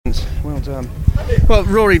well done. Well,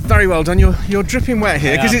 Rory, very well done. You're dripping wet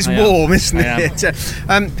here because it's warm, isn't it?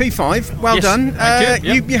 P5, well done. Thank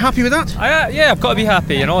you. You happy with that? Yeah, I've got to be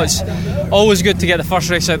happy. You know, it's always good to get the first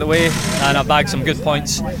race out of the way, and I bagged some good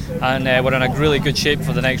points, and we're in a really good shape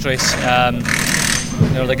for the next race.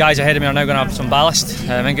 The guys ahead of me are now going to have some ballast.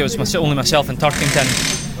 I think it was only myself and Turkington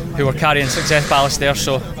who were carrying success ballast there,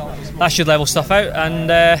 so that should level stuff out.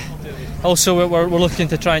 And also we're looking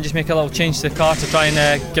to try and just make a little change to the car to try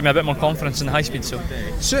and give me a bit more confidence in the high speed. So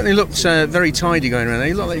certainly looked very tidy going around there.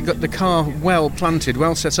 You look like you got the car well planted,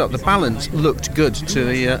 well set up. The balance looked good to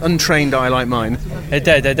the untrained eye like mine. It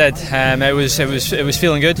did. It was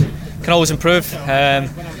feeling good. Can always improve.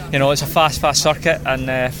 It's a fast circuit, and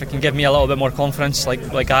if it can give me a little bit more confidence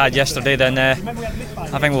like I had yesterday, then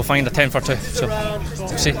I think we'll find a 10 for 2, so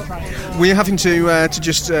we'll see. Were you having to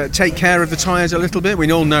just take care of the tyres a little bit?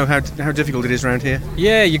 We all know how difficult it is around here.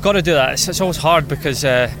 Yeah, you've got to do that. It's always hard because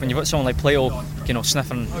when you've got someone like Plato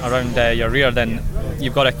sniffing around your rear, then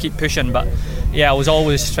you've got to keep pushing. But yeah, I was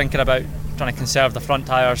always thinking about trying to conserve the front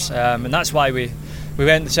tyres, and that's why we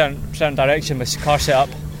went in a certain direction with car setup.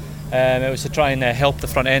 It was to try and help the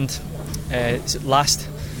front end last,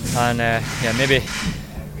 and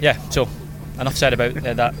so enough said about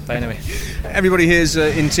that. But anyway, everybody here's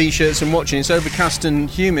in t-shirts and watching. It's overcast and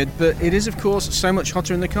humid, but it is of course so much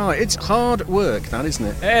hotter in the car. It's hard work, that, isn't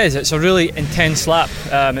it? It is. It's a really intense lap.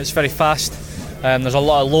 It's very fast. There's a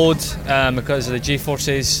lot of load because of the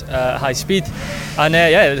G-forces at high speed, and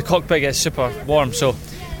the cockpit gets super warm, so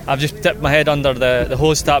I've just dipped my head under the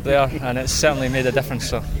hose tap there, and it's certainly made a difference.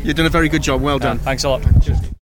 So you've done a very good job. Well done. Thanks a lot. Cheers.